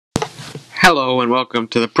Hello and welcome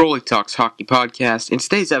to the Pro League Talks Hockey Podcast. In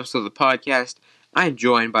today's episode of the podcast, I am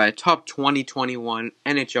joined by a top 2021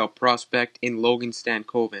 NHL prospect in Logan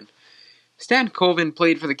Stankoven. Stankoven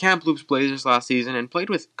played for the Kamloops Blazers last season and played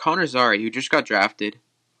with Connor Zary, who just got drafted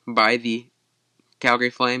by the Calgary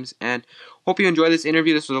Flames. And hope you enjoyed this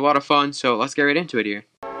interview. This was a lot of fun, so let's get right into it here.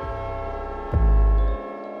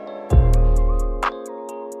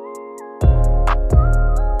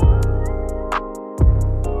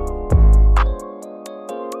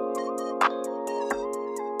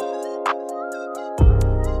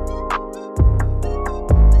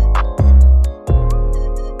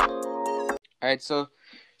 Alright, so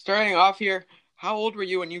starting off here, how old were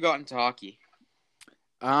you when you got into hockey?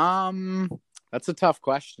 That's a tough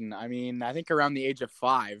question. I mean, I think around the age of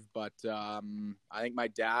 5, but I think my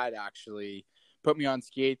dad actually put me on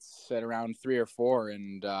skates at around 3 or 4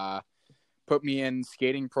 and put me in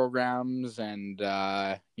skating programs and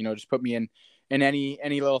just put me in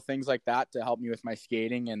any little things like that to help me with my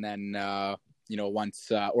skating. And then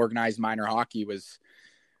once organized minor hockey was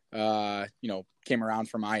came around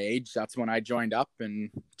for my age, that's when I joined up, and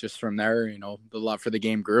just from there, the love for the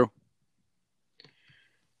game grew.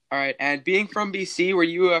 All right, and being from BC, were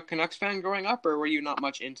you a Canucks fan growing up, or were you not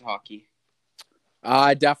much into hockey?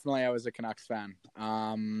 Definitely, I was a Canucks fan.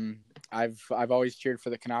 I've always cheered for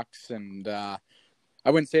the Canucks, and I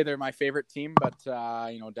wouldn't say they're my favorite team, but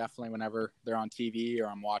definitely whenever they're on TV or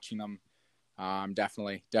I'm watching them, I'm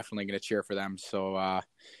definitely going to cheer for them. So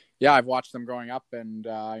yeah, I've watched them growing up, and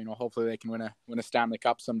hopefully they can win a Stanley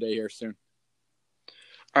Cup someday here soon.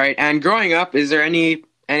 All right, and growing up, is there any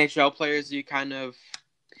NHL players you kind of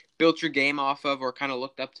built your game off of or kind of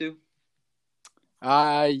looked up to?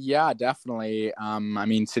 Yeah, definitely. I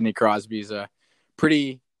mean, Sidney Crosby's a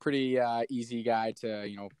pretty easy guy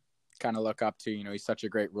to kind of look up to. He's such a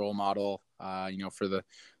great role model. For the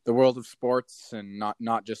world of sports, and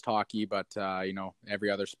not just hockey, but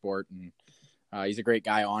every other sport. And he's a great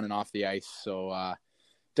guy on and off the ice. So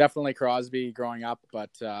definitely Crosby growing up,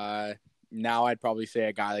 but now I'd probably say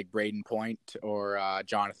a guy like Braden Point or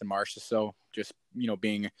Jonathan Marchessault, just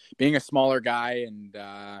being a smaller guy, and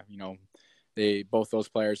both those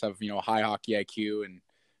players have high hockey IQ and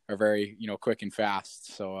are very quick and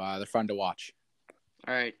fast, so they're fun to watch.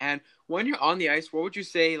 All right, and when you're on the ice, what would you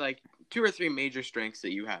say like 2 or 3 major strengths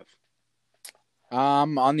that you have?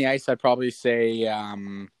 On the ice, I'd probably say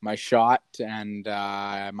my shot and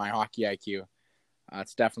my hockey IQ.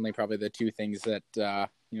 It's definitely probably the 2 things that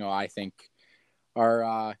I think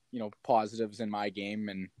are positives in my game,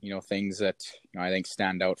 and things that I think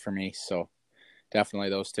stand out for me. So definitely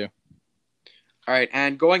those 2. All right,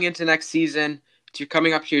 and going into next season, you're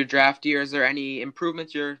coming up to your draft year. Is there any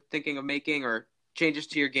improvements you're thinking of making or changes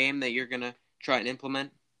to your game that you're gonna try and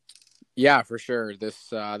implement? Yeah, for sure. This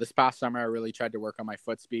past summer, I really tried to work on my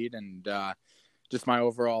foot speed and just my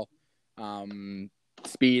overall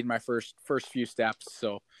speed, my first few steps.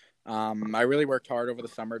 So I really worked hard over the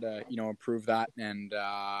summer to improve that, and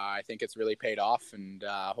I think it's really paid off. And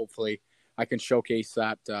hopefully, I can showcase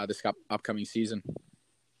that this upcoming season.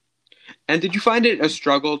 And did you find it a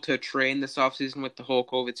struggle to train this offseason with the whole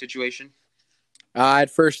COVID situation? At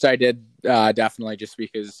first, I did definitely, just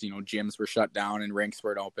because gyms were shut down and rinks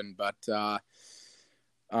weren't open. But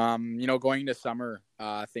going into summer,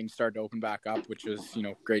 things started to open back up, which was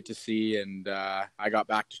great to see. And I got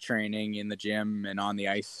back to training in the gym and on the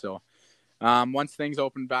ice. So once things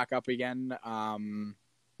opened back up again,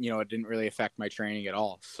 it didn't really affect my training at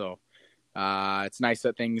all. So it's nice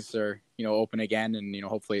that things are open again, and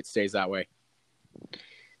hopefully it stays that way.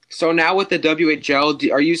 So now with the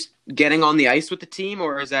WHL, are you getting on the ice with the team,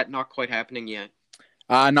 or is that not quite happening yet?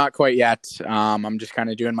 Not quite yet. I'm just kind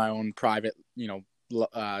of doing my own private,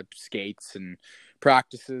 skates and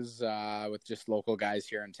practices with just local guys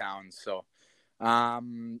here in town. So,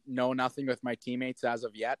 no, nothing with my teammates as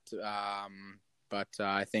of yet. But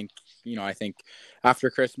I think after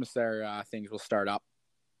Christmas there, things will start up.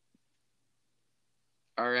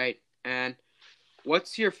 All right. And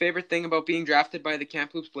what's your favorite thing about being drafted by the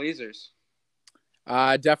Kamloops Blazers?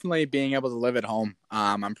 Definitely being able to live at home.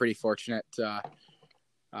 I'm pretty fortunate.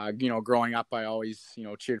 Growing up, I always,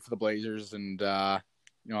 cheered for the Blazers, and I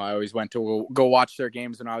always went to go watch their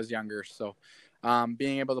games when I was younger. So,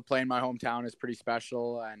 being able to play in my hometown is pretty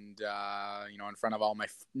special, and in front of all my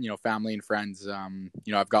family and friends,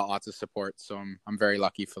 I've got lots of support, so I'm very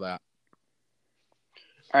lucky for that.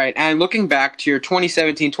 All right, and looking back to your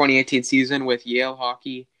 2017-2018 season with Yale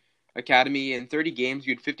Hockey Academy, in 30 games,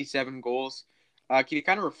 you had 57 goals. Can you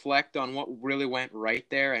kind of reflect on what really went right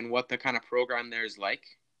there and what the kind of program there is like?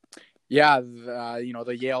 Yeah,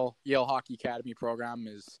 the Yale Hockey Academy program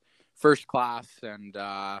is first class, and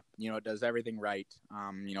it does everything right.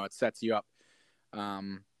 It sets you up,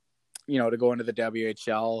 to go into the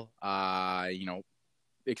WHL.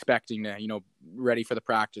 Expecting to, ready for the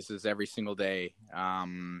practices every single day.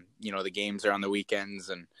 The games are on the weekends,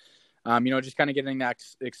 and just kind of getting that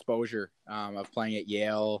exposure of playing at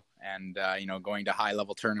Yale and going to high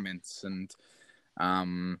level tournaments, and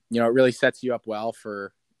it really sets you up well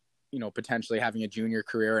for potentially having a junior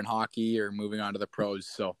career in hockey or moving on to the pros.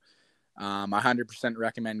 So I 100%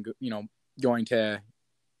 recommend going to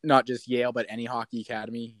not just Yale but any hockey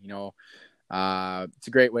academy. It's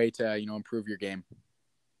a great way to improve your game.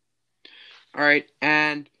 All right,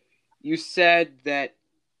 and you said that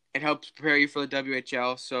it helps prepare you for the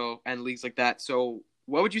WHL and leagues like that. So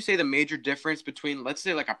what would you say the major difference between, let's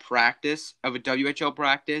say, like a practice of a WHL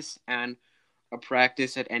practice and a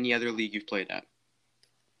practice at any other league you've played at?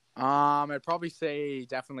 I'd probably say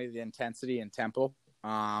definitely the intensity and tempo.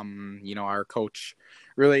 Our coach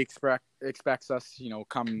really expects us,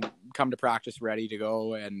 come to practice ready to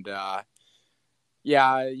go. And,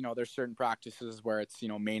 there's certain practices where it's,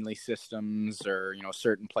 mainly systems or,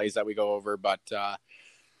 certain plays that we go over. But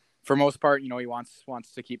for most part, he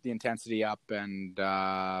wants to keep the intensity up and,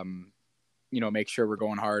 make sure we're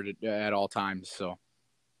going hard at all times. So.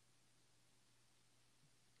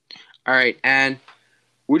 All right. And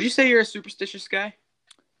would you say you're a superstitious guy?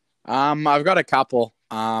 I've got a couple.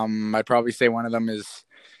 I'd probably say one of them is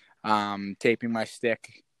taping my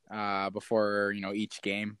stick before each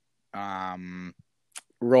game.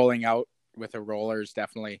 Rolling out with a roller is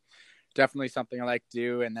definitely something I like to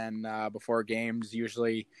do. And then before games,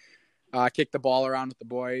 usually kick the ball around with the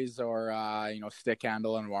boys or stick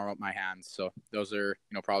handle and warm up my hands. So those are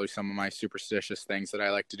probably some of my superstitious things that I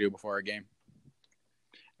like to do before a game.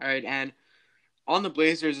 All right, and on the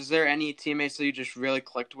Blazers, is there any teammates that you just really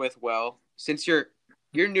clicked with well? Since you're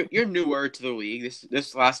newer to the league,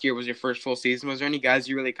 this last year was your first full season. Was there any guys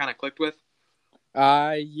you really kind of clicked with?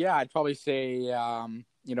 I'd probably say a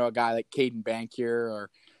guy like Caden Bankier or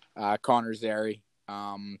Connor Zary.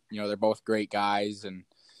 They're both great guys, and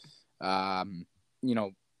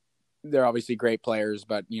they're obviously great players,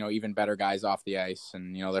 but even better guys off the ice,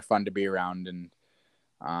 and they're fun to be around, and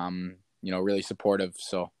really supportive.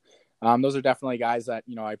 So those are definitely guys that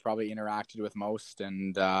I probably interacted with most,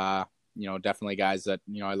 and definitely guys that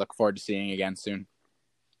I look forward to seeing again soon.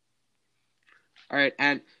 All right,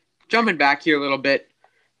 and jumping back here a little bit,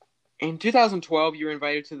 in 2012 you were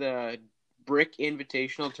invited to the Brick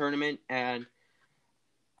Invitational Tournament, and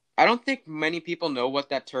I don't think many people know what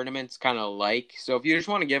that tournament's kind of like. So if you just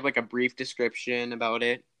want to give like a brief description about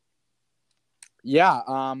it. Yeah,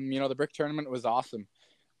 the Brick Tournament was awesome.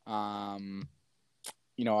 I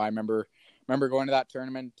remember going to that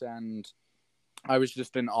tournament, and I was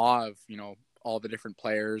just in awe of, all the different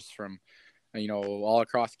players from, all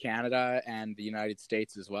across Canada and the United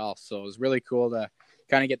States as well. So it was really cool to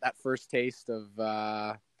kind of get that first taste of,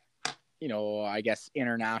 I guess,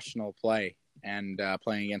 international play and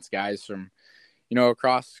playing against guys from,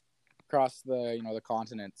 across the, the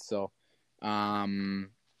continent. So,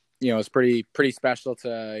 it's pretty special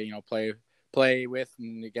to, play with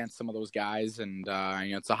and against some of those guys, and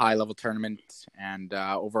it's a high level tournament, and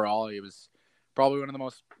overall it was probably one of the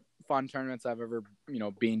most fun tournaments I've ever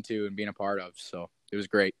been to and been a part of, so it was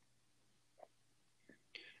great.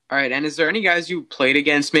 All right, and is there any guys you played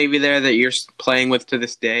against maybe there that you're playing with to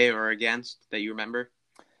this day or against that you remember?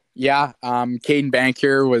 Yeah, Caden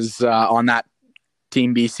Bankier was on that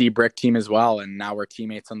Team BC Brick team as well, and now we're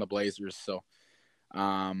teammates on the Blazers, so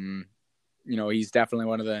he's definitely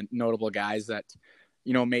one of the notable guys that,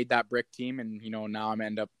 made that Brick team. And, now I'm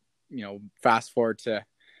end up, fast forward to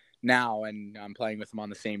now, and I'm playing with him on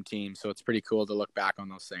the same team. So it's pretty cool to look back on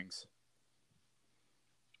those things.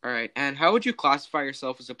 All right. And how would you classify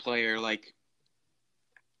yourself as a player? Like,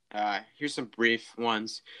 here's some brief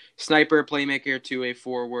ones: sniper, playmaker, two-way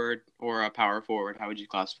forward, or a power forward. How would you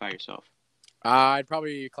classify yourself? I'd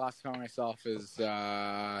probably classify myself as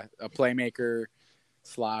a playmaker /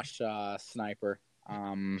 sniper.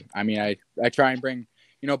 I try and bring,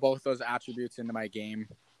 both those attributes into my game.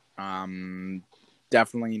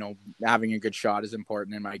 Definitely, having a good shot is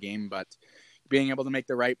important in my game, but being able to make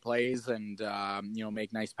the right plays and,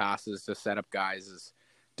 make nice passes to set up guys is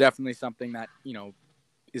definitely something that,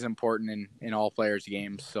 is important in all players'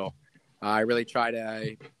 games. So I really try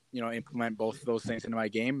to, implement both of those things into my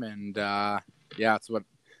game. And, that's what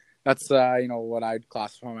I'd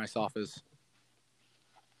classify myself as.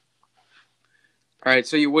 All right,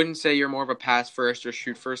 so you wouldn't say you're more of a pass first or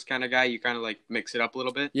shoot first kind of guy. You kind of like mix it up a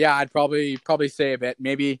little bit. Yeah, I'd probably say a bit,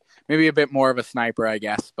 maybe a bit more of a sniper, I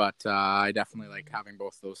guess. But I definitely like having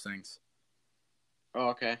both those things. Oh,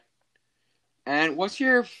 okay. And what's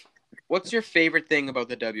your favorite thing about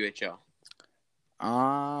the WHL?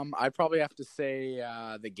 I'd probably have to say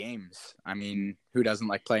the games. I mean, who doesn't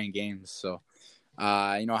like playing games? So,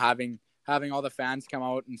 having all the fans come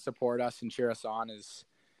out and support us and cheer us on is,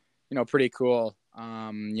 pretty cool.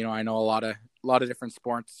 I know a lot of different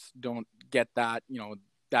sports don't get that,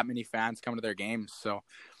 that many fans come to their games. So,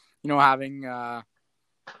 having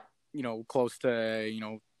close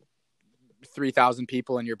to 3,000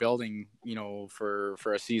 people in your building, for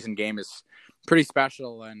a season game is pretty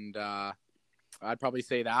special. And I'd probably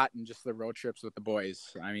say that, and just the road trips with the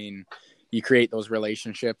boys. I mean, you create those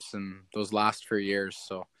relationships and those last for years.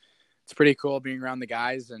 So it's pretty cool being around the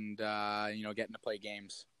guys and, getting to play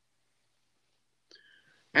games.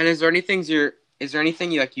 And is there anything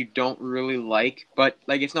you don't really like, but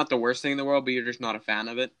like it's not the worst thing in the world, but you're just not a fan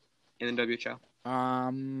of it in the WHL?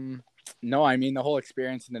 No, I mean, the whole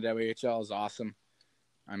experience in the WHL is awesome.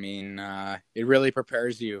 I mean, it really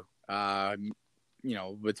prepares you.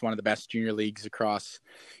 It's one of the best junior leagues across,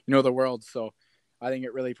 the world. So I think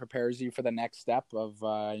it really prepares you for the next step of,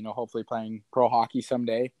 hopefully playing pro hockey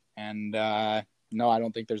someday. And no, I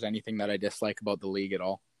don't think there's anything that I dislike about the league at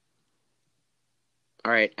all.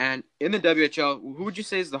 All right, and in the WHL, who would you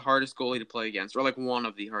say is the hardest goalie to play against, or like one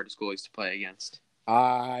of the hardest goalies to play against?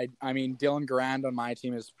 I mean, Dylan Garand on my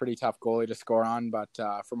team is a pretty tough goalie to score on, but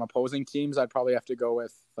from opposing teams, I'd probably have to go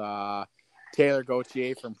with Taylor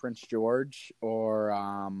Gauthier from Prince George or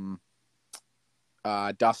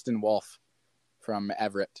Dustin Wolf from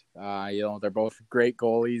Everett. They're both great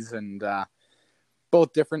goalies and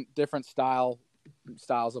both different styles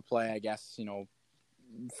of play, I guess,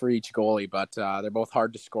 for each goalie, but they're both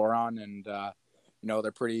hard to score on, and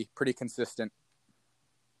they're pretty consistent.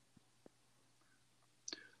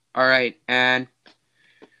 All right, and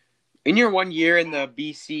in your 1 year in the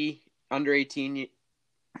BC under 18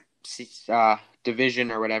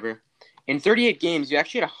 division or whatever, in 38 games, you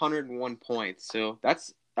actually had 101 points. So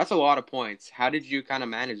that's a lot of points. How did you kind of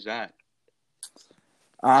manage that?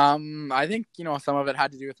 I think some of it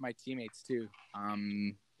had to do with my teammates too.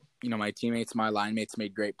 My line mates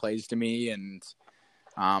made great plays to me, and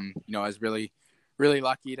I was really really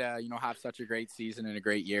lucky to have such a great season and a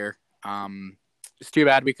great year. It's too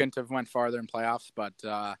bad we couldn't have went farther in playoffs, but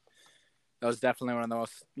that was definitely one of the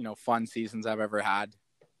most fun seasons I've ever had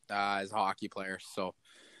as a hockey player. So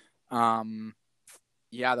the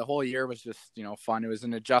whole year was just fun. It was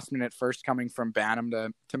an adjustment at first coming from Bantam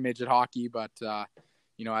to midget hockey, but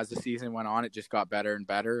as the season went on, it just got better and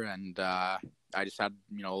better, and I just had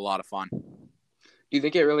a lot of fun. Do you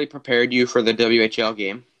think it really prepared you for the WHL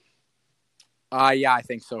game? Yeah, I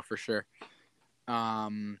think so for sure.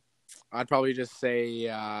 I'd probably just say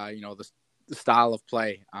the style of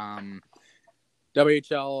play.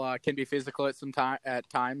 WHL can be physical at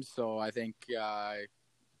times, so I think the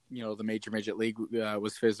major midget league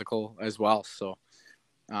was physical as well. So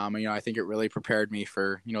I think it really prepared me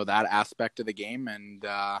for that aspect of the game, and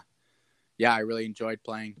I really enjoyed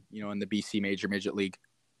playing in the BC Major Midget League.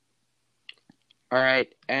 All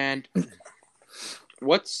right, and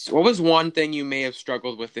what was one thing you may have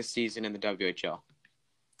struggled with this season in the WHL?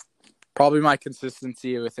 Probably my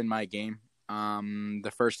consistency within my game.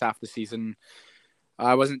 The first half of the season,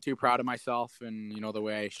 I wasn't too proud of myself and the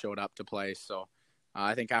way I showed up to play. So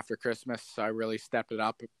I think after Christmas, I really stepped it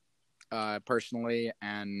up personally,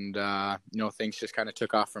 and things just kind of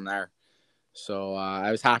took off from there. So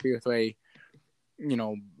I was happy with the way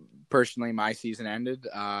personally my season ended.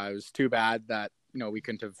 It was too bad that we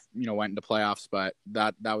couldn't have went into playoffs, but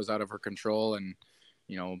that was out of our control, and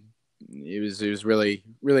it was really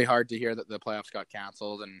really hard to hear that the playoffs got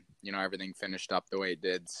canceled and everything finished up the way it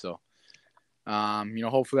did. So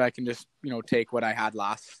hopefully I can just take what I had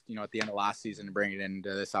last at the end of last season and bring it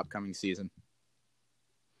into this upcoming season.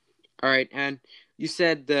 All right, and you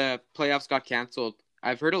said the playoffs got canceled.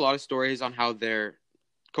 I've heard a lot of stories on how their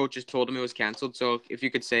coaches told them it was canceled. So if you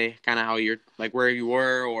could say kind of how you're like where you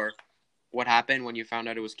were or what happened when you found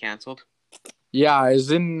out it was canceled. Yeah, I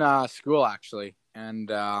was in school actually, and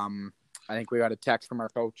I think we got a text from our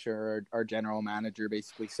coach or our general manager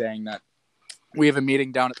basically saying that we have a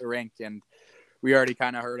meeting down at the rink, and we already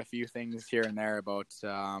kind of heard a few things here and there about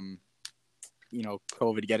COVID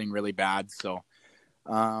getting really bad. So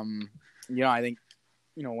I think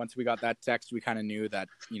once we got that text, we kind of knew that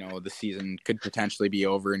the season could potentially be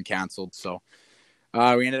over and canceled. So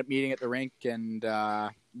we ended up meeting at the rink, and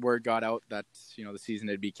word got out that the season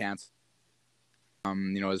had be canceled.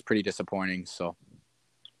 It was pretty disappointing. So,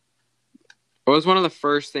 What was one of the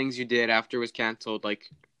first things you did after it was canceled, like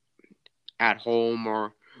at home,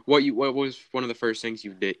 or what was one of the first things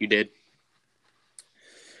you did?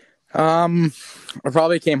 I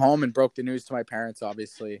probably came home and broke the news to my parents.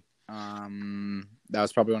 Obviously, that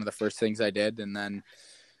was probably one of the first things I did, and then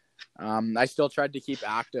I still tried to keep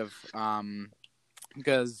active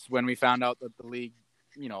because when we found out that the league,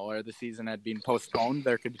 or the season had been postponed,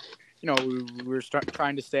 there could, we were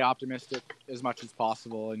trying to stay optimistic as much as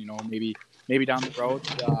possible, and maybe down the road,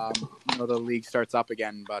 the league starts up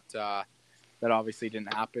again, but that obviously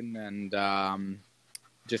didn't happen, and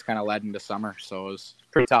just kind of led into summer. So it was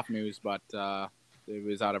pretty tough news, but it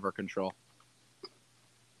was out of our control.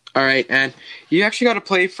 All right, and you actually got to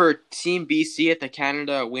play for Team BC at the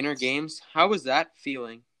Canada Winter Games. How was that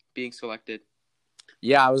feeling, being selected?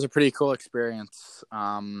 Yeah, it was a pretty cool experience.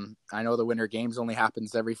 I know the Winter Games only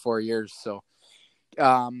happens every 4 years, so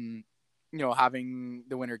having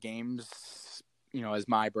the Winter Games, as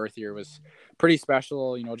my birth year was pretty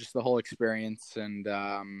special. Just the whole experience and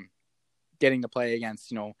getting to play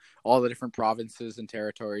against all the different provinces and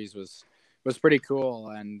territories was pretty cool.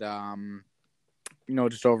 And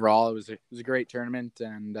just overall, it was a great tournament,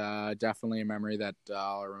 and definitely a memory that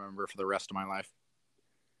I'll remember for the rest of my life.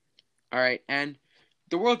 All right, and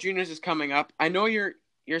the World Juniors is coming up. I know you're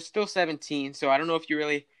still 17, so I don't know if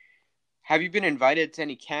have you been invited to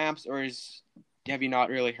any camps, or have you not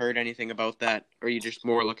really heard anything about that, or are you just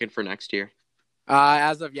more looking for next year?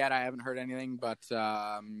 As of yet, I haven't heard anything, but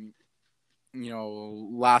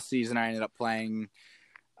last season I ended up playing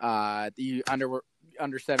the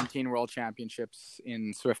under 17 World Championships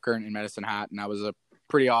in Swift Current in Medicine Hat, and that was a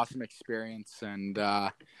pretty awesome experience, and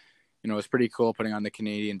it was pretty cool putting on the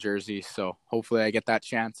Canadian jersey. So hopefully I get that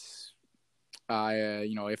chance.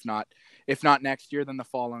 If not next year, then the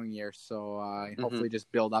following year. So hopefully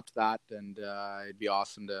just build up to that, and it'd be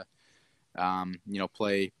awesome to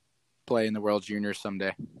play in the World Juniors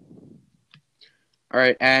someday. All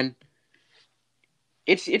right, and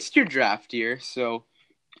it's your draft year, so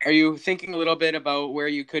are you thinking a little bit about where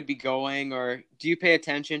you could be going, or do you pay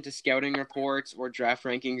attention to scouting reports or draft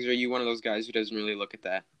rankings, or are you one of those guys who doesn't really look at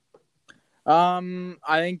that? I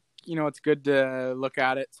think it's good to look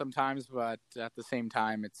at it sometimes, but at the same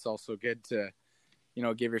time, it's also good to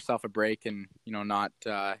give yourself a break and not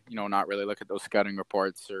really look at those scouting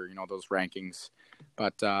reports or those rankings.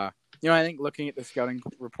 But I think looking at the scouting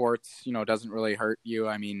reports doesn't really hurt you.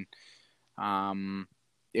 I mean,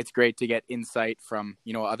 it's great to get insight from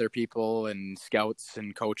other people and scouts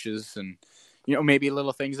and coaches, and maybe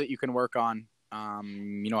little things that you can work on.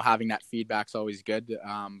 Having that feedback's always good,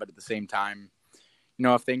 but at the same time,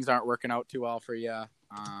 if things aren't working out too well for you,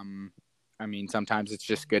 sometimes it's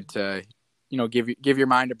just good to give your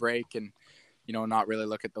mind a break and not really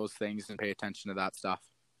look at those things and pay attention to that stuff.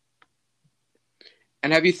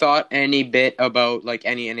 And have you thought any bit about like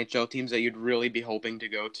any NHL teams that you'd really be hoping to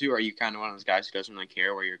go to, or are you kind of one of those guys who doesn't really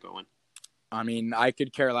care where you're going? I mean, I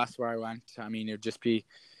could care less where I went. I mean, it'd just be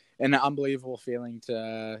an unbelievable feeling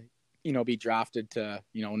to be drafted to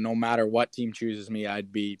no matter what team chooses me,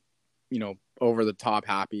 I'd be over the top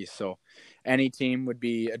happy. So any team would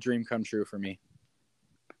be a dream come true for me.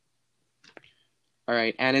 All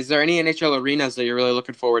right, and is there any NHL arenas that you're really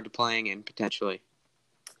looking forward to playing in potentially?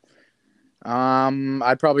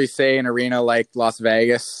 I'd probably say an arena like Las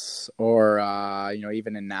Vegas or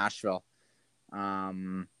even in Nashville. They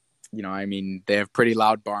have pretty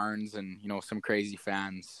loud barns and some crazy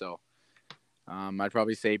fans. So I'd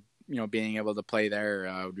probably say being able to play there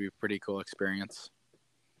would be a pretty cool experience.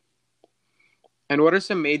 And what are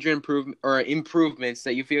some major improvements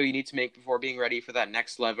that you feel you need to make before being ready for that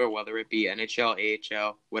next level, whether it be NHL,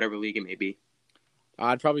 AHL, whatever league it may be?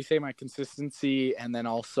 I'd probably say my consistency and then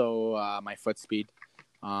also my foot speed.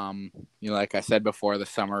 Like I said before, the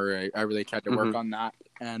summer, I really tried to work on that.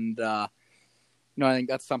 And, I think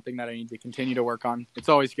that's something that I need to continue to work on. It's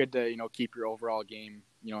always good to, keep your overall game,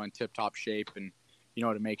 in tip-top shape and,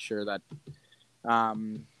 to make sure that,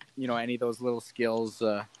 any of those little skills,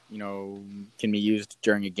 can be used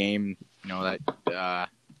during a game, that,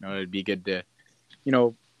 it'd be good to,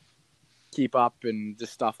 keep up and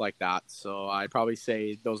just stuff like that. So I'd probably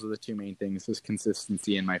say those are the two main things, is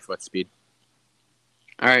consistency and my foot speed.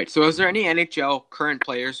 All right. So is there any NHL current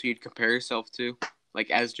players who you'd compare yourself to, like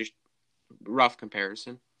as just rough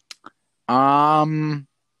comparison? Well,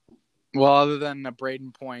 other than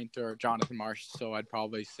Braden Point or Jonathan Marsh, so I'd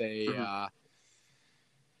probably say,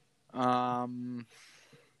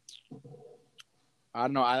 I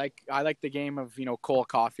don't know. I like the game of Cole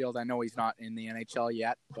Caulfield. I know he's not in the NHL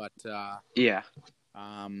yet, but yeah.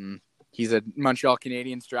 he's a Montreal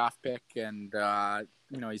Canadiens draft pick, and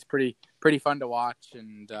he's pretty fun to watch.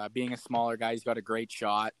 And being a smaller guy, he's got a great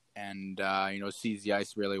shot, and sees the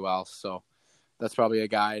ice really well. So that's probably a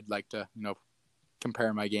guy I'd like to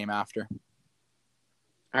compare my game after.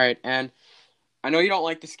 All right, and I know you don't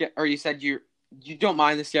like or you said you don't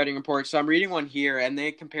mind the scouting report. So I'm reading one here, and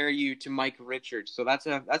they compare you to Mike Richards. So that's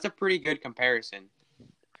a pretty good comparison.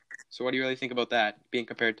 So what do you really think about that, being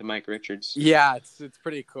compared to Mike Richards? Yeah, it's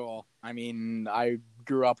pretty cool. I mean, I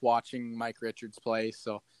grew up watching Mike Richards play,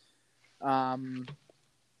 so I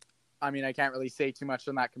can't really say too much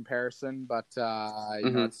on that comparison, but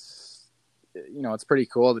it's pretty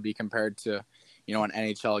cool to be compared to an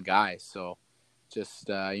NHL guy. So just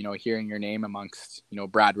hearing your name amongst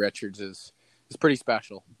Brad Richards is pretty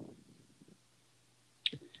special.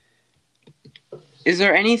 Is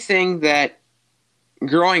there anything that,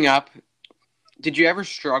 growing up, did you ever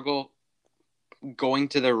struggle going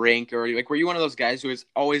to the rink, or were you one of those guys who was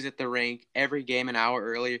always at the rink every game an hour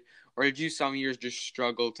early, or did you some years just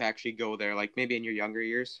struggle to actually go there, maybe in your younger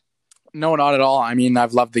years? No, not at all. I mean,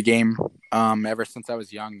 I've loved the game ever since I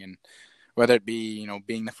was young, and whether it be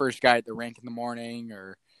being the first guy at the rink in the morning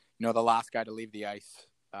or the last guy to leave the ice,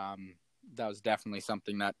 that was definitely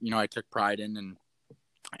something that I took pride in, and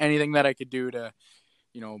anything that I could do to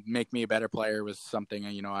make me a better player was something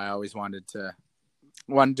I always wanted to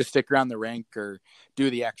stick around the rink or do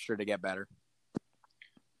the extra to get better.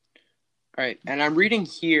 All right, and I'm reading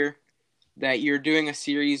here that you're doing a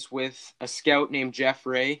series with a scout named Jeff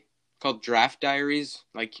Ray called Draft Diaries,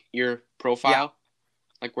 your profile,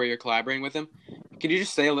 where you're collaborating with him. Could you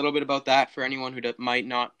just say a little bit about that for anyone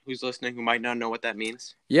who's listening, who might not know what that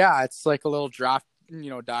means? Yeah, it's like a little draft,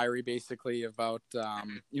 diary basically about,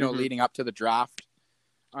 leading up to the draft.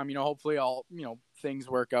 Hopefully all, things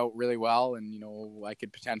work out really well and, I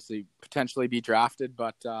could potentially be drafted,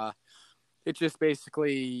 but it's just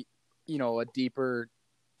basically, a deeper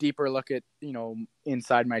look at,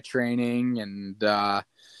 inside my training and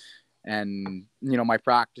my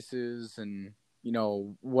practices and,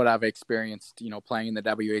 what I've experienced, playing in the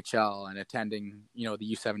WHL and attending,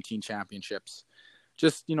 the U17 championships,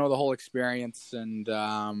 just, the whole experience. And,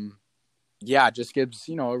 it just gives,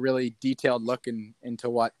 a really detailed look into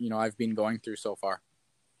what, I've been going through so far.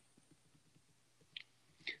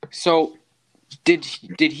 So did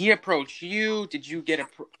he approach you? Did you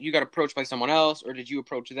you got approached by someone else, or did you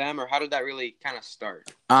approach them, or how did that really kind of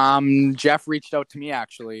start? Jeff reached out to me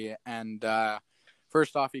actually. And,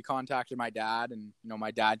 first off, he contacted my dad, and, my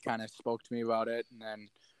dad kind of spoke to me about it. And then,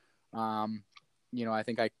 I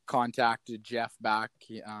think I contacted Jeff back,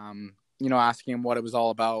 asking him what it was all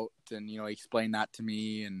about. And, he explained that to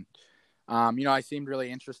me. And, I seemed really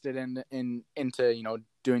interested into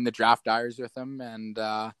doing the draft diaries with him. And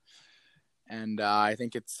I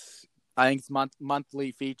think it's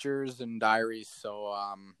monthly features and diaries. So,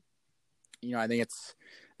 I think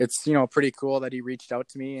it's pretty cool that he reached out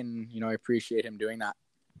to me, and, I appreciate him doing that.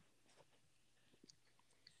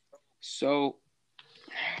 So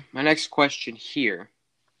my next question here,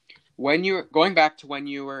 when you were going back to when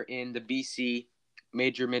you were in the BC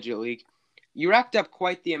Major Midget League, you racked up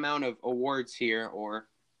quite the amount of awards here, or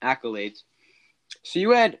accolades. So you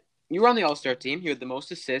were on the All-Star team. You had the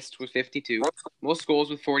most assists with 52, most goals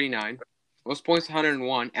with 49, most points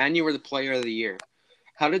 101, and you were the Player of the Year.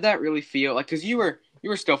 How did that really feel? Because you were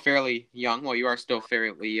still fairly young. Well, you are still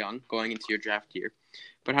fairly young going into your draft year.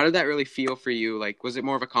 But how did that really feel for you? Was it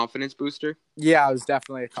more of a confidence booster? Yeah, it was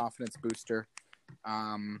definitely a confidence booster.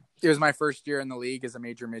 It was my first year in the league as a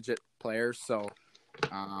major midget player. So,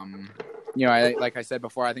 like I said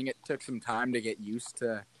before, I think it took some time to get used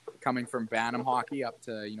to coming from Bantam hockey up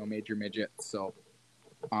to, major midget. So,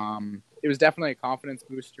 it was definitely a confidence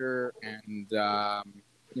booster. And, I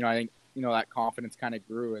think, that confidence kind of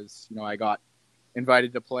grew as, I got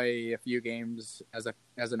invited to play a few games as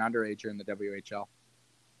an underager in the WHL.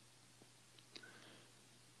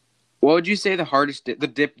 What would you say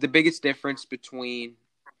the biggest difference between,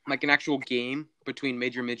 an actual game between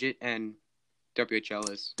Major Midget and WHL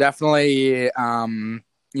is? Definitely,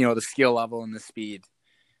 the skill level and the speed.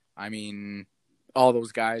 I mean, all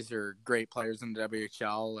those guys are great players in the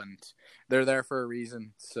WHL, and they're there for a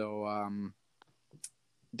reason. So,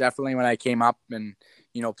 definitely when I came up and,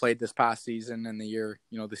 played this past season and the year,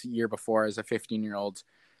 this year before as a 15-year-old,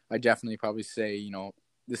 I definitely probably say,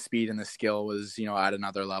 the speed and the skill was, at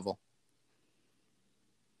another level.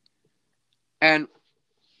 And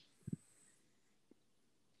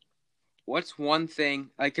what's one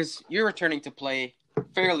thing, because you're returning to play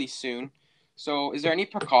fairly soon, so is there any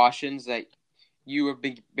precautions that you have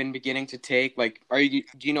been beginning to take? Do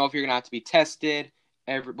you know if you're going to have to be tested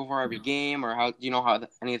before every game, or how do you know how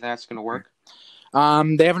any of that's going to work?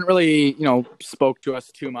 They haven't really, spoke to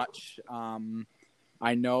us too much.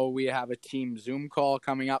 I know we have a team Zoom call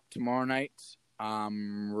coming up tomorrow night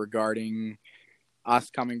regarding us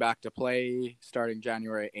coming back to play starting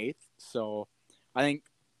January 8th. So I think,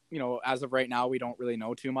 as of right now, we don't really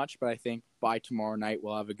know too much, but I think by tomorrow night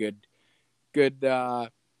we'll have a good, a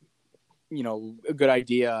good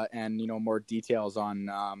idea and, more details on,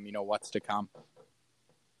 what's to come.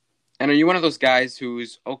 And are you one of those guys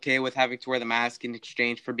who's okay with having to wear the mask in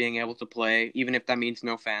exchange for being able to play, even if that means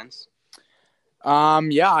no fans?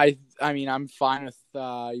 Yeah, I mean, I'm fine with,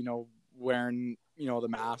 wearing, the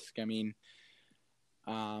mask.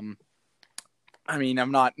 I'm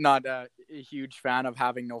not a huge fan of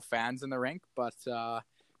having no fans in the rink, but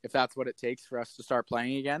if that's what it takes for us to start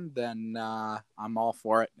playing again, then I'm all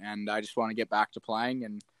for it. And I just want to get back to playing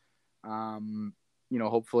and,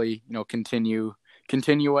 hopefully, continue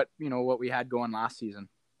what we had going last season.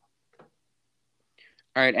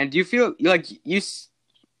 All right. And do you feel like you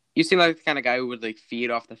seem like the kind of guy who would like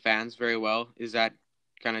feed off the fans very well? Is that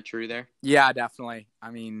kind of true there? Yeah, definitely.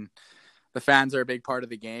 I mean, the fans are a big part of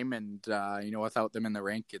the game, and without them in the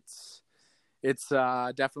rink, it's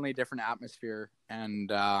definitely a different atmosphere.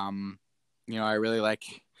 And I really like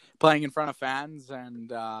playing in front of fans, and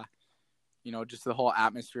just the whole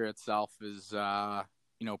atmosphere itself is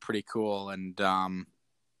pretty cool. And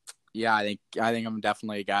yeah, I think I'm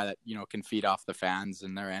definitely a guy that can feed off the fans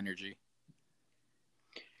and their energy.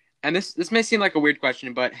 And this may seem like a weird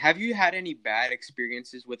question, but have you had any bad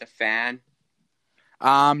experiences with a fan?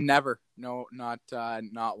 Never. No, not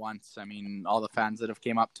once. I mean, all the fans that have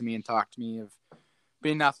came up to me and talked to me have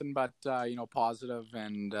been nothing but positive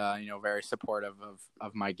and very supportive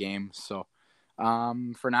of my game. So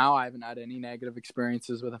for now, I haven't had any negative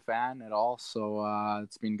experiences with a fan at all. So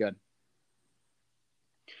it's been good.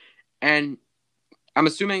 And I'm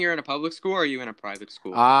assuming you're in a public school, or are you in a private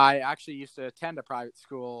school? I actually used to attend a private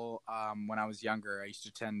school when I was younger. I used to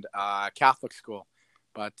attend Catholic school.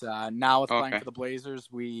 But now with playing for the Blazers,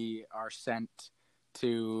 we are sent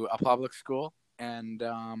to a public school. And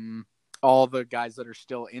all the guys that are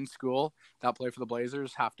still in school that play for the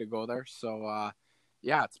Blazers have to go there. So,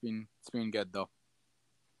 yeah, it's been good, though.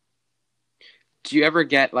 Do you ever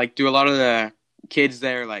get, do a lot of the kids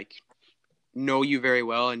there, know you very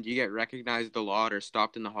well, and do you get recognized a lot or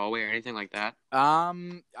stopped in the hallway or anything like that?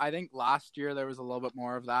 I think last year there was a little bit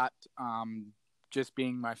more of that, just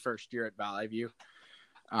being my first year at Valley View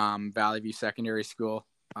Secondary School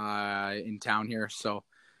in town here. So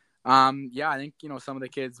yeah, I think some of the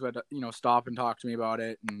kids would stop and talk to me about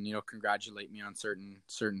it and congratulate me on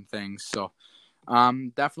certain things. So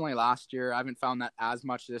definitely last year. I haven't found that as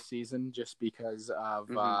much this season just because of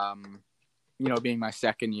being my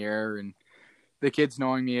second year and the kids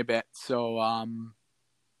knowing me a bit. So I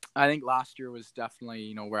think last year was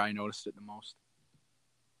definitely, where I noticed it the most.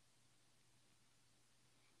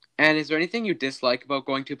 And is there anything you dislike about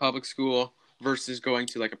going to public school versus going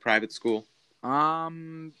to a private school?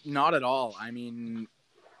 Not at all. I mean,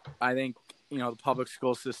 I think, the public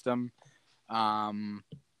school system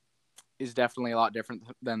is definitely a lot different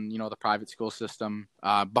than, the private school system.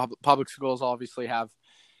 Public schools obviously have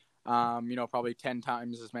probably 10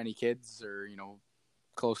 times as many kids or,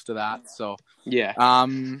 close to that. So, yeah.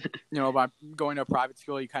 By going to a private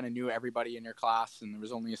school, you kind of knew everybody in your class and there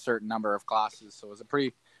was only a certain number of classes. So it was a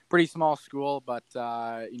pretty small school, but,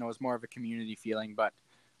 it was more of a community feeling. But,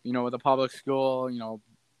 with a public school,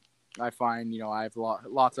 I find, I have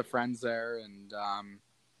lots of friends there and,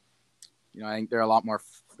 I think they're a lot more,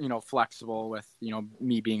 flexible with,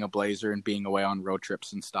 me being a Blazer and being away on road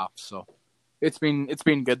trips and stuff. So it's been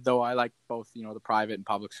good though. I like both, the private and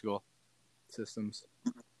public school systems.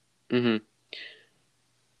 Mm-hmm.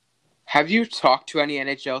 Have you talked to any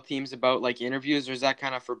NHL teams about interviews, or is that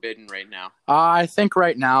kind of forbidden right now? I think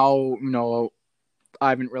right now, I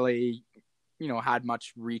haven't really, had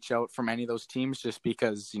much reach out from any of those teams just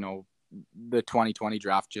because, the 2020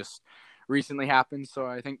 draft just recently happened. So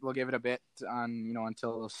I think we'll give it a bit on,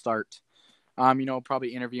 until it'll start,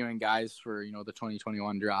 probably interviewing guys for, the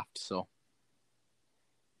 2021 draft. So.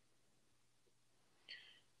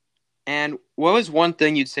 And what was one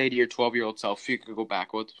thing you'd say to your 12-year-old self if you could go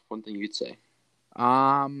back? What's one thing you'd say?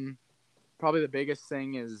 Probably the biggest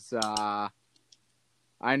thing is, I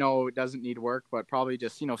know it doesn't need work, but probably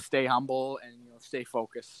just, stay humble and, stay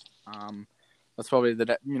focused. That's probably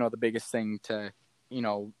the biggest thing to,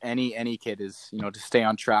 any kid is, to stay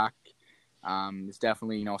on track. Is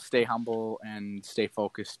definitely, stay humble and stay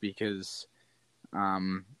focused because,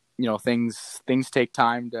 things take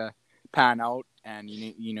time to pan out, and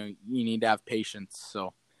you need to have patience.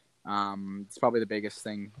 So it's probably the biggest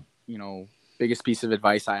thing, biggest piece of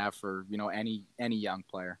advice I have for any young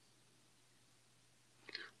player.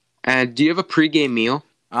 And do you have a pregame meal?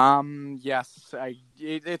 Yes,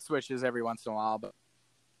 it switches every once in a while, but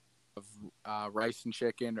rice and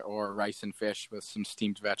chicken or rice and fish with some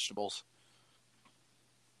steamed vegetables.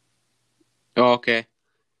 Oh, okay.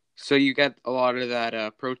 So you get a lot of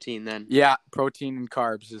that protein then. Yeah, protein and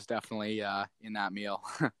carbs is definitely in that meal.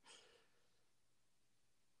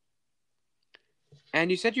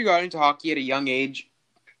 And you said you got into hockey at a young age.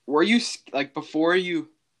 Were you before you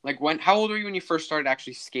when? How old were you when you first started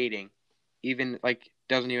actually skating? Even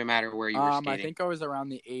doesn't even matter where you were skating. I think I was around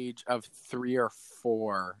the age of 3 or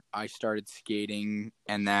 4. I started skating,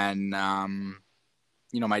 and then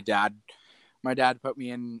my dad put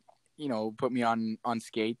me in, put me on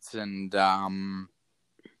skates, and I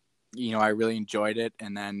really enjoyed it.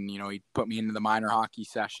 And then he put me into the minor hockey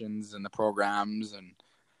sessions and the programs, and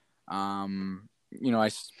I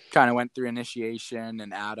kind of went through initiation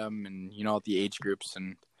and Adam and the age groups,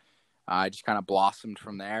 and I just kind of blossomed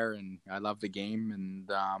from there, and I love the game. And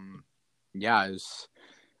it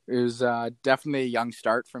was definitely a young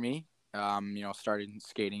start for me. Started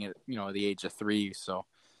skating at the age of 3, so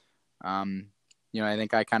I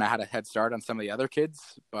think I kind of had a head start on some of the other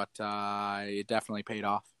kids, but it definitely paid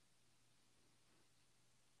off.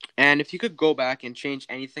 And if you could go back and change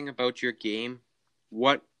anything about your game,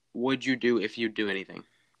 what would you do if you'd do anything?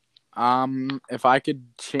 If I could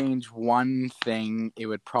change one thing, it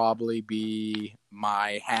would probably be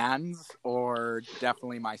my hands, or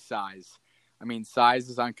definitely my size. I mean, size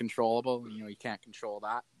is uncontrollable. You can't control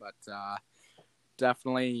that, but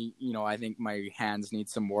definitely, I think my hands need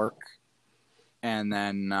some work. And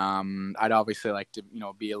then I'd obviously like to,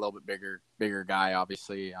 be a little bit bigger guy.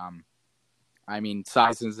 Obviously, I mean,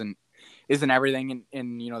 size isn't everything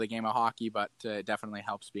in the game of hockey, but it definitely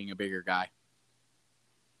helps being a bigger guy.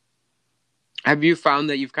 Have you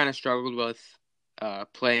found that you've kind of struggled with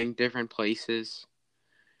playing different places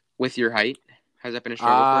with your height? Has that been a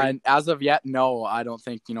struggle for you? As of yet, no. I don't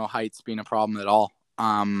think height's been a problem at all.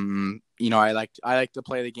 I like to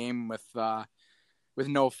play the game with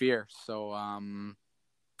no fear. So I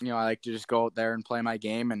like to just go out there and play my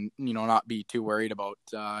game, and not be too worried about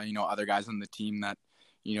other guys on the team that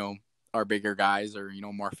are bigger guys or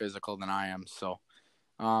more physical than I am. So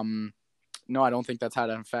no, I don't think that's had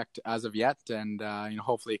an effect as of yet, and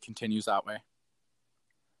hopefully it continues that way.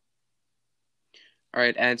 All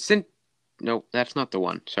right, and no, that's not the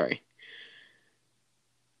one. Sorry.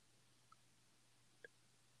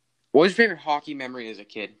 What was your favorite hockey memory as a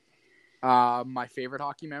kid? My favorite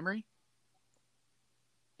hockey memory?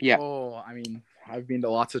 Yeah. Oh, I mean, I've been to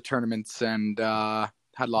lots of tournaments and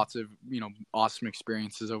had lots of awesome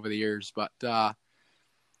experiences over the years, but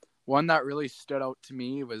one that really stood out to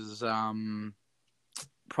me was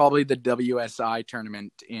probably the WSI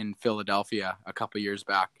tournament in Philadelphia a couple of years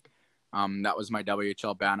back. That was my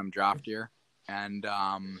WHL Bantam draft year, and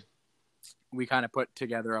we kind of put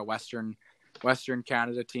together a Western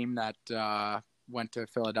Canada team that went to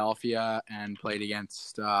Philadelphia and played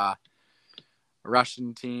against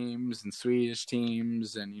Russian teams and Swedish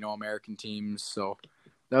teams and American teams. So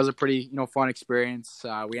that was a pretty fun experience.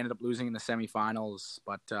 We ended up losing in the semifinals,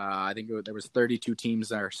 but I think there was 32 teams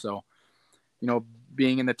there. So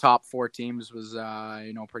being in the top 4 teams was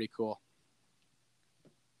pretty cool.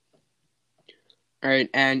 All right,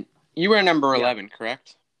 and you wear number 11,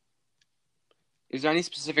 correct? Is there any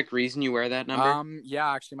specific reason you wear that number?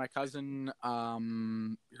 Yeah, actually, my cousin,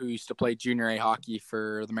 who used to play junior A hockey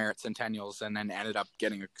for the Merritt Centennials and then ended up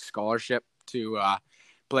getting a scholarship to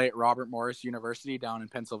play at Robert Morris University down in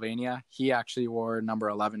Pennsylvania, he actually wore number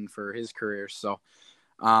 11 for his career. So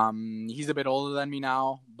he's a bit older than me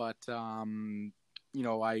now, but I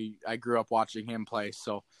grew up watching him play.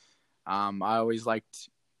 So I always liked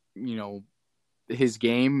his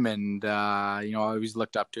game, and I always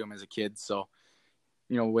looked up to him as a kid. So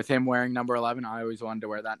with him wearing number 11, I always wanted to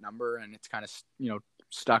wear that number, and it's kind of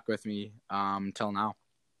stuck with me till now.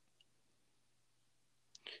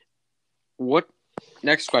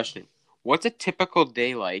 Next question. What's a typical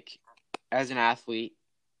day like as an athlete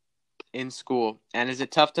in school? And is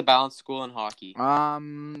it tough to balance school and hockey? I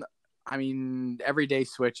mean, every day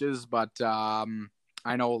switches, but I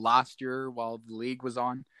know last year while the league was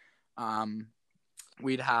on,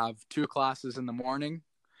 we'd have 2 classes in the morning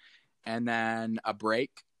and then a break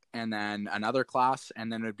and then another class,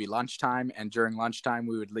 and then it would be lunchtime. And during lunchtime,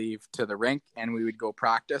 we would leave to the rink and we would go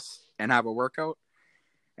practice and have a workout.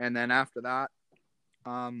 And then after that,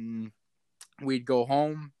 we'd go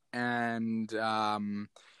home and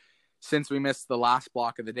since we missed the last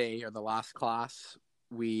block of the day or the last class,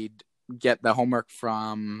 we'd get the homework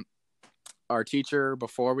from our teacher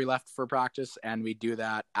before we left for practice, and we do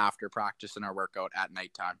that after practice in our workout at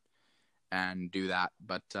nighttime and do that.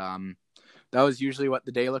 But that was usually what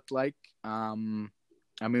the day looked like. I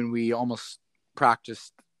mean, we almost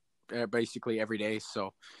practiced basically every day,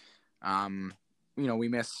 so we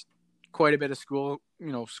missed quite a bit of school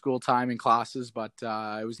time and classes, but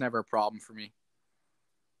it was never a problem for me.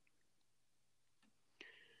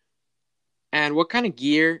 And what kind of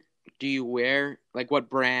gear do you wear? Like what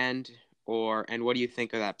brand, and what do you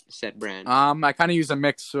think of that set brand? I kind of use a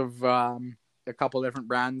mix of a couple different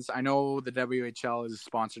brands. I know the WHL is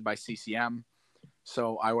sponsored by CCM,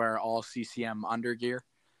 so I wear all CCM undergear,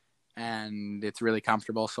 and it's really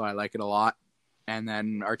comfortable, so I like it a lot. And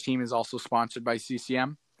then our team is also sponsored by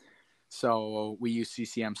CCM, so we use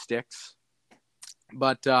CCM sticks.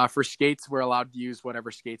 But for skates, we're allowed to use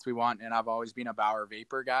whatever skates we want, and I've always been a Bauer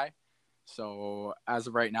Vapor guy. So as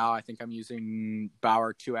of right now, I think I'm using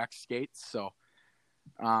Bauer 2X skates. So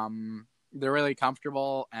they're really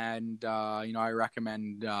comfortable, and I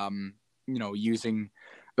recommend using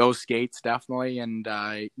those skates definitely. And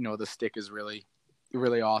the stick is really,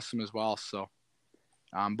 really awesome as well. So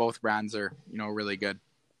both brands are really good.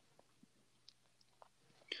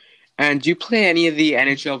 And do you play any of the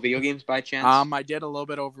NHL video games by chance? I did a little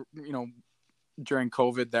bit over during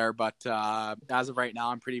COVID there, but as of right now,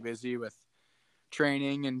 I'm pretty busy with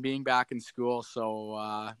training and being back in school. So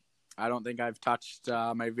I don't think I've touched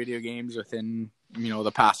my video games within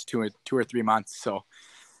the past 2 or 3 months. So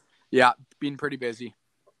yeah, been pretty busy.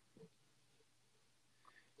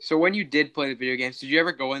 So when you did play the video games, did you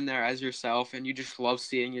ever go in there as yourself and you just love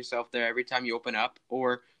seeing yourself there every time you open up?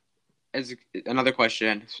 Or as another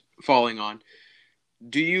question following on,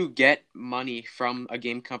 do you get money from a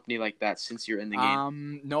game company like that since you're in the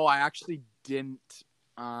game? No, I actually didn't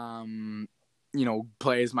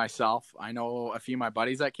play as myself. I know a few of my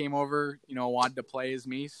buddies that came over, wanted to play as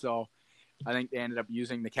me, so I think they ended up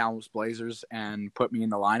using the Kamloops Blazers and put me in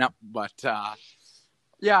the lineup. But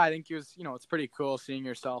yeah, I think it was, it's pretty cool seeing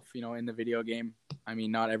yourself, in the video game. I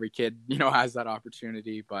mean, not every kid, has that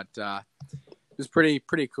opportunity, but it was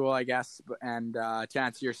pretty cool, I guess. And to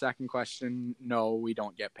answer your second question, no, we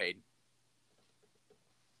don't get paid.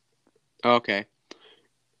 Okay.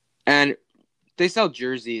 And they sell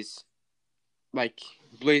jerseys, like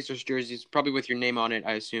Blazers jerseys, probably with your name on it,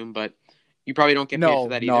 I assume, but you probably don't get paid for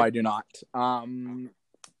that either? No, I do not.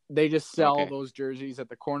 They just sell those jerseys at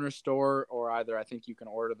the corner store, or either I think you can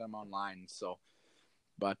order them online. So,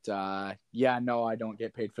 but yeah, no, I don't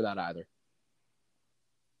get paid for that either.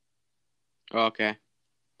 Okay.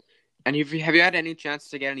 And have you had any chance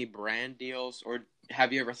to get any brand deals, or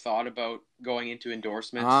have you ever thought about going into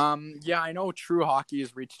endorsements? Yeah, I know True Hockey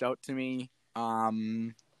has reached out to me,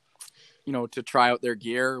 to try out their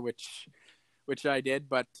gear, which I did.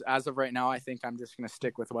 But as of right now, I think I'm just going to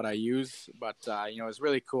stick with what I use. But, it's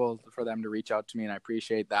really cool for them to reach out to me, and I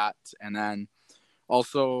appreciate that. And then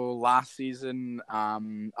also last season,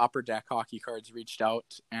 Upper Deck Hockey Cards reached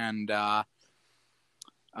out and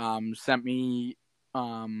sent me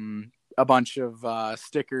a bunch of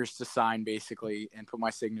stickers to sign, basically, and put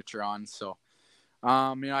my signature on. So,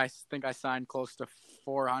 I think I signed close to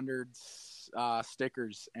 400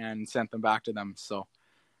 stickers and sent them back to them. So,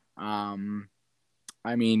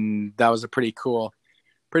 I mean, that was a pretty cool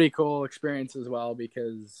experience as well,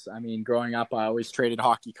 because I mean, growing up, I always traded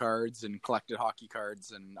hockey cards and collected hockey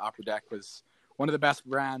cards, and Upper Deck was one of the best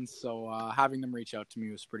brands. So having them reach out to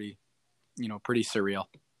me was pretty surreal.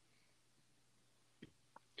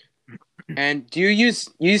 And do you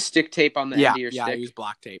use stick tape on the end of your stick? Yeah, I use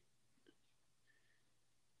black tape.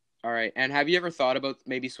 All right. And have you ever thought about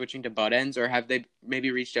maybe switching to butt ends, or have they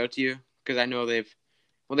maybe reached out to you? Because I know the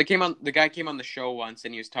guy came on the show once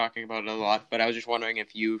and he was talking about it a lot, but I was just wondering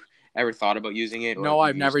if you've ever thought about using it. No,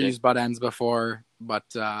 I've never used butt ends before, but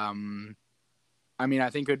I mean,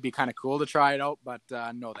 I think it would be kind of cool to try it out, but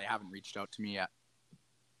no, they haven't reached out to me yet.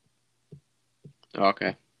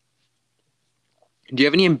 Okay. Do you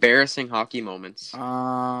have any embarrassing hockey moments?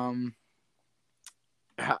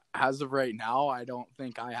 As of right now, I don't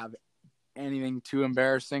think I have anything too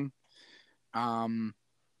embarrassing.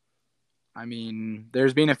 I mean,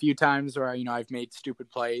 there's been a few times where, I've made stupid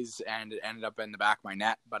plays and it ended up in the back of my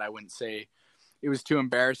net, but I wouldn't say it was too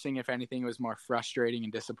embarrassing. If anything, it was more frustrating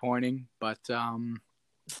and disappointing. But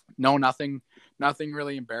no, nothing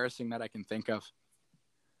really embarrassing that I can think of.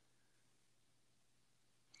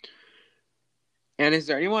 And is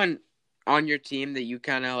there anyone on your team that you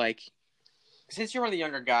kind of like, since you're one of the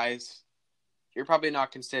younger guys, you're probably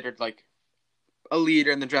not considered like a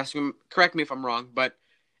leader in the dressing room. Correct me if I'm wrong, but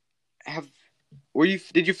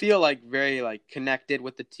did you feel like very like connected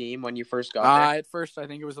with the team when you first got there? At first, I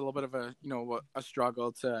think it was a little bit of a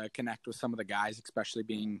struggle to connect with some of the guys, especially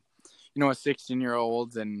being a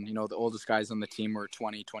 16-year-old, and the oldest guys on the team were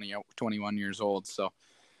 20, 21 years old. So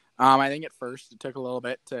I think at first it took a little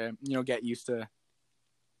bit to get used to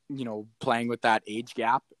playing with that age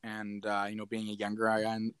gap and being a younger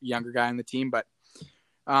guy on the team. But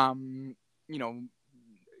a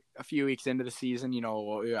few weeks into the season,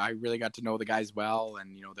 I really got to know the guys well,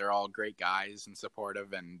 and they're all great guys and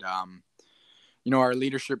supportive, and our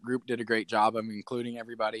leadership group did a great job of including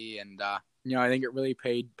everybody, and I think it really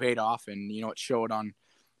paid off, and it showed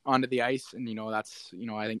onto the ice, and that's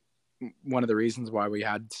I think one of the reasons why we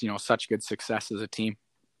had such good success as a team.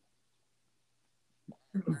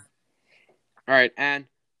 All right, and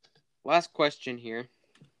last question here.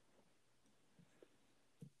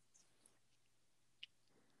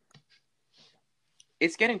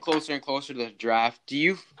 It's getting closer and closer to the draft. Do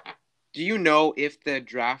you know if the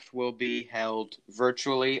draft will be held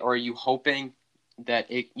virtually, or are you hoping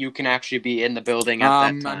that you can actually be in the building at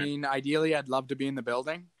that time? I mean, ideally, I'd love to be in the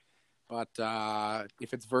building, but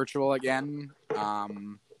if it's virtual again, I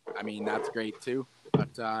mean, that's great too.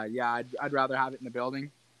 But yeah, I'd rather have it in the building.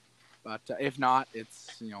 But if not,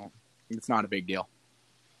 it's not a big deal.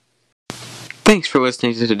 Thanks for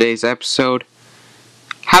listening to today's episode.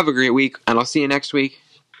 Have a great week, and I'll see you next week.